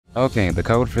Okay, the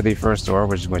code for the first door,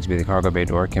 which is going to be the cargo bay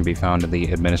door, can be found in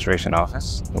the administration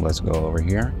office. So let's go over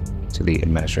here to the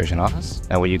administration office.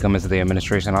 And when you come into the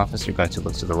administration office, you're going to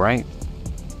look to the right.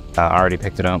 I already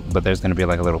picked it up, but there's going to be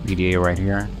like a little PDA right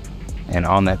here. And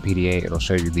on that PDA, it'll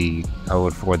show you the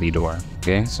code for the door.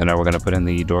 Okay, so now we're going to put in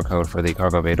the door code for the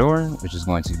cargo bay door, which is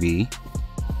going to be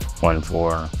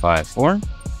 1454.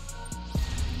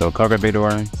 So cargo bay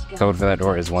door, code for that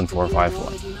door is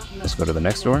 1454. Let's go to the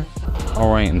next door.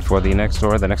 Alright, and for the next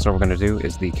door we're going to do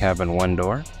is the cabin 1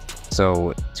 door.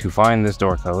 So to find this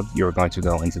door code, you're going to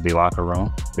go into the locker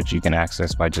room, which you can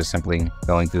access by just simply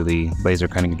going through the laser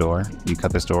cutting door. You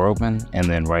cut this door open, and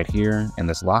then right here in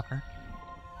this locker,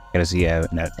 you're going to see an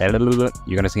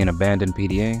abandoned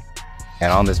PDA.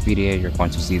 And on this PDA, you're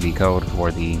going to see the code for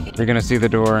the, you're going to see the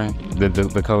door,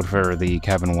 the code for the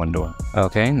cabin 1 door.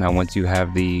 Okay, now once you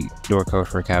have the door code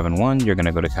for cabin 1, you're going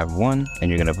to go to cabin 1 and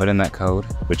you're going to put in that code,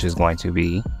 which is going to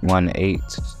be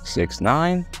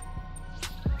 1869.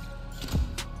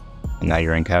 And now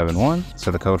you're in cabin 1. So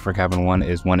the code for cabin 1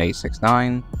 is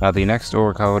 1869. Now the next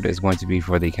door code is going to be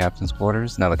for the captain's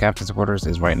quarters. Now the captain's quarters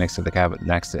is right next to the cabin,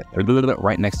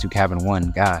 right next to cabin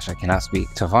 1. Gosh, I cannot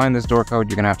speak. To find this door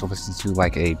code, you're gonna have to listen to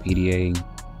like a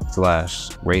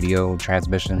PDA/radio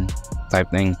transmission type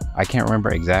thing. I can't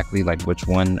remember exactly like which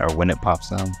one or when it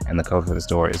pops up. And the code for this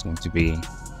door is going to be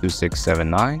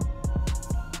 2679.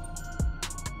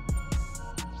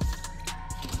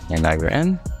 And now you're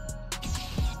in.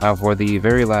 Now for the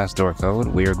very last door code,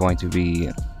 we are going to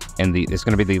be in the, it's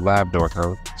going to be the lab door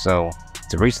code. So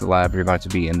to reach the lab, you're going to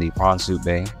be in the prawn suit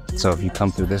bay. So if you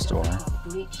come through this door,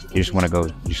 you're just going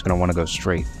to want to go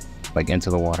straight, like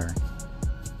into the water.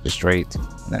 Just straight, and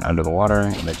then under the water,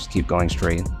 and then just keep going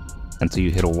straight until you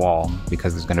hit a wall,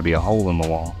 because there's going to be a hole in the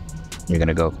wall. You're going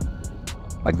to go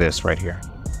like this right here.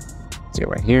 See it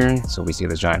right here. So we see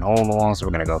this giant hole in the wall, so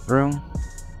we're going to go through.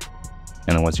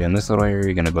 And then once you're in this little area,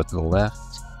 you're going to go to the left.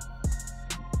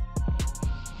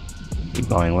 Keep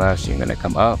going left, you're going to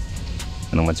come up,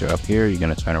 and then once you're up here, you're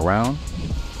going to turn around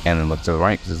and then look to the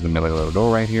right, because there's going to be like a little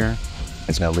door right here.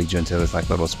 It's going to lead you into this like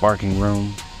little sparking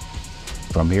room.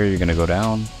 From here, you're going to go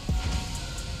down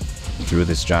through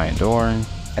this giant door, and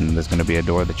then there's going to be a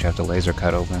door that you have to laser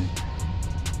cut open.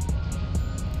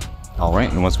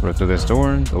 Alright, and once we're through this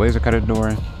door, the laser cutted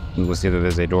door, we will see that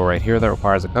there's a door right here that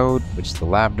requires a code, which is the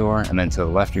lab door, and then to the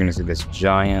left, you're going to see this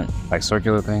giant like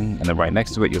circular thing, and then right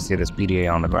next to it, you'll see this PDA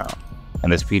on the ground.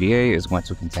 And this PDA is going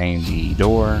to contain the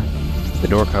door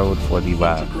code for the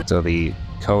lab. So the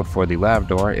code for the lab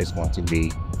door is going to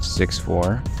be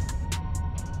 64.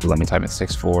 Let me type it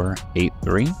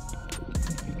 6483.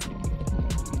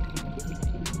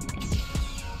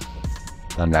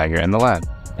 And now you're in the lab.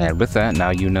 And with that, now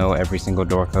you know every single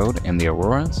door code in the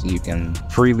Aurora, so you can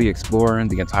freely explore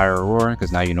the entire Aurora,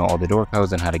 because now you know all the door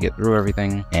codes and how to get through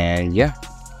everything. And yeah,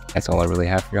 that's all I really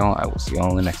have for y'all. I will see y'all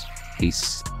in the next one.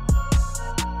 Peace.